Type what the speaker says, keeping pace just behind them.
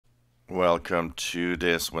Welcome to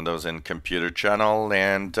this Windows and Computer channel,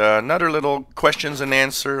 and another little questions and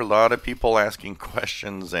answer. A lot of people asking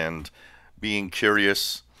questions and being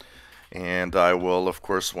curious, and I will, of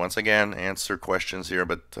course, once again answer questions here.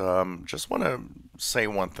 But just want to say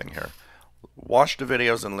one thing here: watch the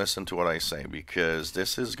videos and listen to what I say, because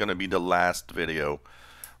this is going to be the last video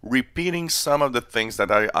repeating some of the things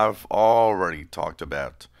that I've already talked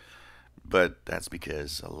about. But that's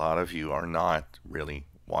because a lot of you are not really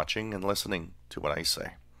watching and listening to what I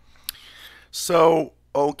say. So,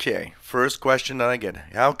 okay, first question that I get: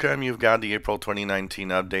 how come you've got the April 2019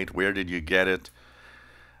 update? Where did you get it?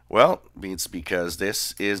 Well, it's because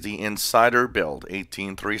this is the Insider build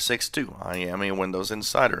 18362. I am a Windows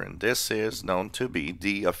Insider, and this is known to be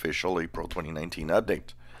the official April 2019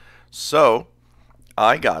 update. So,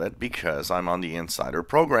 I got it because I'm on the Insider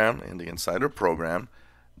program, and the Insider program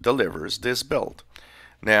delivers this build.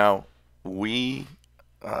 Now, we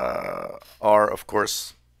are, of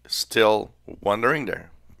course, still wondering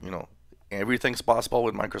there. Everything's possible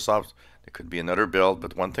with Microsoft. There could be another build,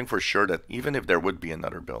 but one thing for sure, that even if there would be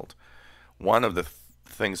another build, one of the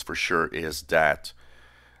things for sure is that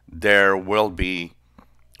there will be,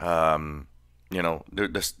 the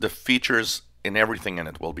features in everything in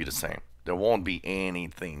it will be the same. There won't be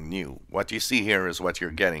anything new. What you see here is what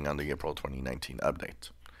you're getting on the April 2019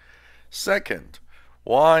 update. Second,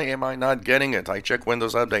 why am I not getting it? I check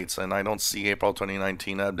Windows updates and I don't see April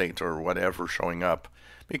 2019 update or whatever showing up,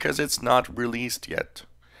 because it's not released yet.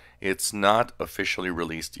 It's not officially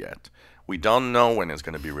released yet. We don't know when it's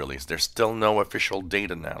going to be released. There's still no official date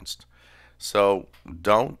announced. So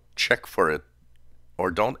don't check for it, or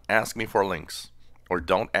don't ask me for links, or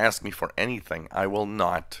don't ask me for anything. I will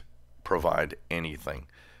not provide anything.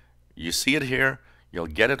 You see it here, you'll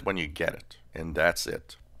get it when you get it, and that's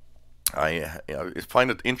it. I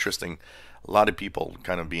find it interesting, a lot of people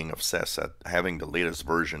kind of being obsessed at having the latest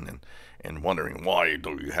version and wondering, why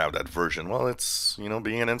do you have that version? Well, it's,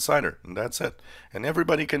 being an insider, and that's it. And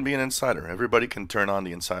everybody can be an insider. Everybody can turn on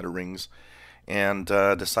the insider rings and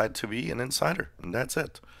decide to be an insider, and that's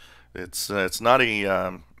it. It's not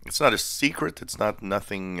a secret. It's not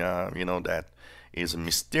nothing that is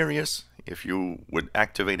mysterious. If you would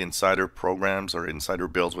activate insider programs or insider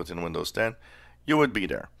builds within Windows 10, you would be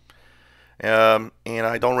there. And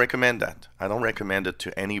I don't recommend that. I don't recommend it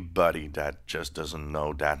to anybody that just doesn't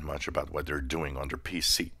know that much about what they're doing on their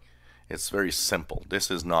PC. It's very simple. This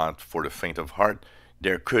is not for the faint of heart.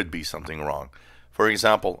 There could be something wrong. For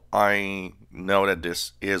example, I know that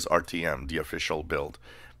this is RTM, the official build,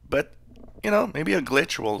 but maybe a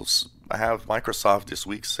glitch will have Microsoft this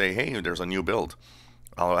week say, hey, there's a new build.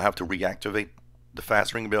 I'll have to reactivate the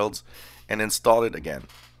fast ring builds and install it again,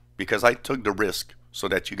 because I took the risk so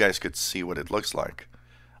that you guys could see what it looks like.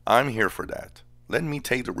 I'm here for that. Let me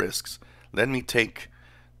take the risks. Let me take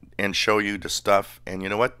and show you the stuff. And you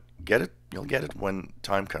know what? Get it. You'll get it when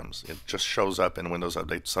time comes. It just shows up in Windows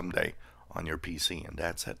Update someday on your PC, and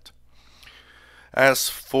that's it. As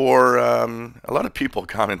for a lot of people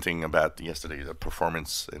commenting about yesterday, the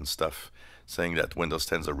performance and stuff, saying that Windows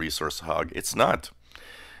 10 is a resource hog. It's not.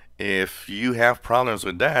 If you have problems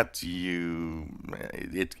with that,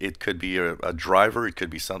 it could be a driver. It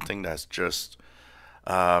could be something that's just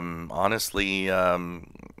honestly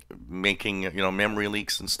making memory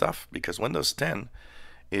leaks and stuff. Because Windows 10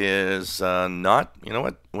 is not.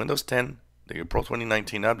 Windows 10, the April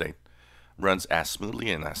 2019 update, runs as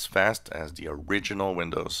smoothly and as fast as the original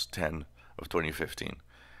Windows 10 of 2015.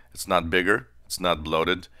 It's not bigger. It's not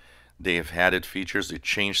bloated. They've added features, they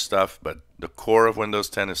changed stuff, but the core of Windows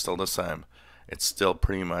 10 is still the same. It's still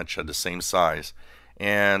pretty much at the same size,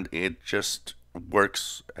 and it just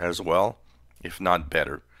works as well, if not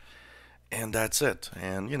better. And that's it.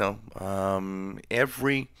 And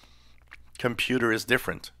every computer is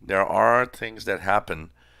different. There are things that happen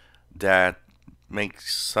that make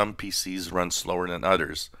some PCs run slower than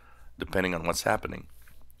others, depending on what's happening.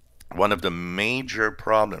 One of the major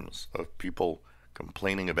problems of people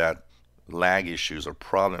complaining about lag issues or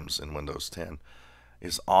problems in Windows 10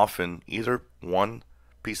 is often either one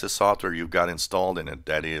piece of software you've got installed in it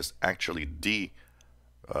that is actually the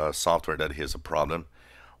software that is a problem,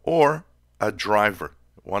 or a driver.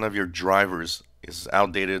 One of your drivers is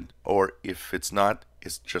outdated, or if it's not,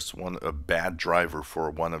 it's just a bad driver for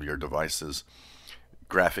one of your devices,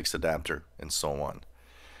 graphics adapter, and so on.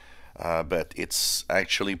 But it's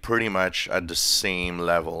actually pretty much at the same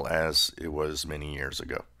level as it was many years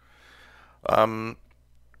ago.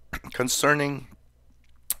 Concerning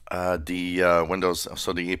the Windows,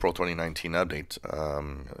 so the April 2019 update,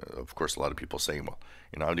 of course, a lot of people say, well,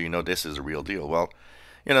 how do you know this is a real deal? Well,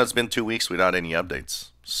 it's been 2 weeks without any updates.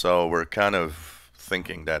 So we're kind of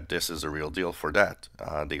thinking that this is a real deal for that.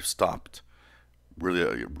 They've stopped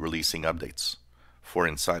really releasing updates for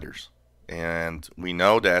insiders. And we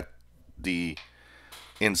know that the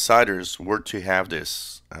insiders were to have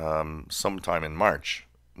this sometime in March.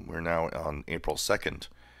 We're now on April 2nd.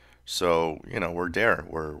 So, we're there.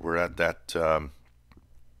 We're at that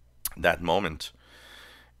moment.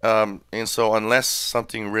 And so unless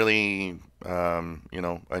something really,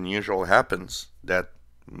 unusual happens that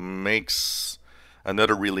makes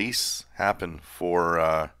another release happen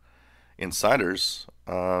for insiders,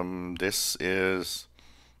 this is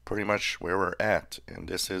pretty much where we're at, and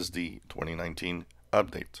this is the 2019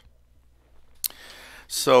 update.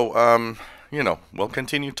 So, we'll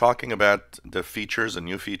continue talking about the features and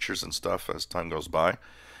new features and stuff as time goes by.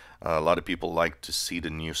 A lot of people like to see the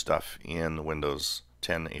new stuff in Windows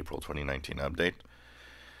 10 April 2019 update.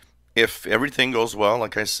 If everything goes well,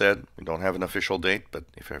 like I said, we don't have an official date, but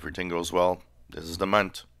if everything goes well, this is the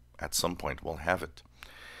month. At some point, we'll have it.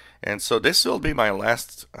 And so this will be my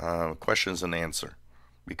last questions and answer,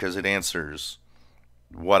 because it answers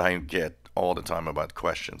what I get all the time about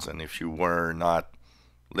questions. And if you were not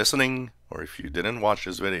listening, or if you didn't watch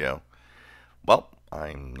this video, well,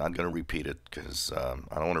 I'm not going to repeat it, because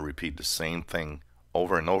I don't want to repeat the same thing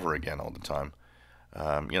over and over again all the time.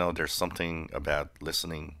 There's something about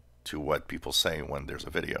listening to what people say when there's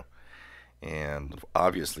a video. And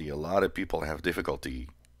obviously, a lot of people have difficulty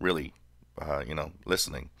really,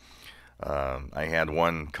 listening. I had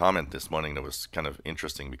one comment this morning that was kind of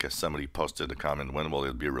interesting, because somebody posted a comment, when will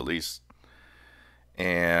it be released?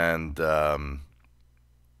 And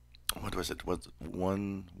what was it?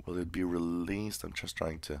 When will it be released? I'm just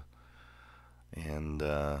trying to. And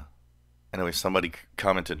anyway, somebody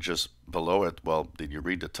commented just below it, well, did you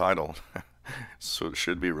read the title? So it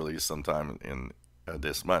should be released sometime in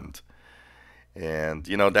this month. And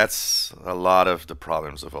that's a lot of the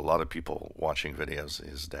problems of a lot of people watching videos,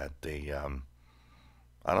 is that they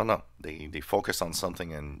I don't know, they focus on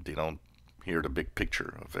something and they don't hear the big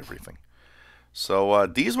picture of everything. So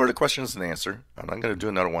these were the questions and answer. I'm not going to do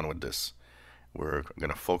another one with this. We're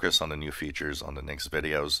going to focus on the new features on the next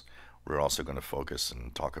videos. We're also going to focus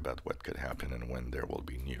and talk about what could happen and when there will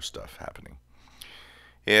be new stuff happening.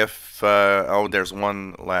 There's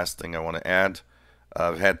one last thing I want to add.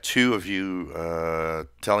 I've had two of you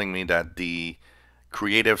telling me that the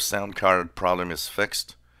Creative sound card problem is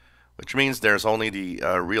fixed, which means there's only the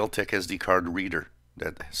Realtek SD card reader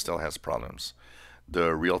that still has problems.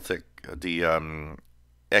 The Realtek, the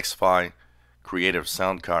Xfi Creative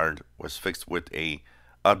sound card was fixed with a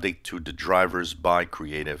update to the drivers by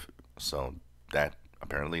Creative, so that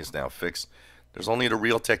apparently is now fixed. There's only the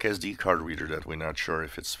Realtek SD card reader that we're not sure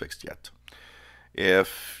if it's fixed yet.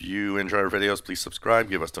 If you enjoy our videos, please subscribe,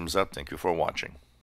 give us thumbs up. Thank you for watching.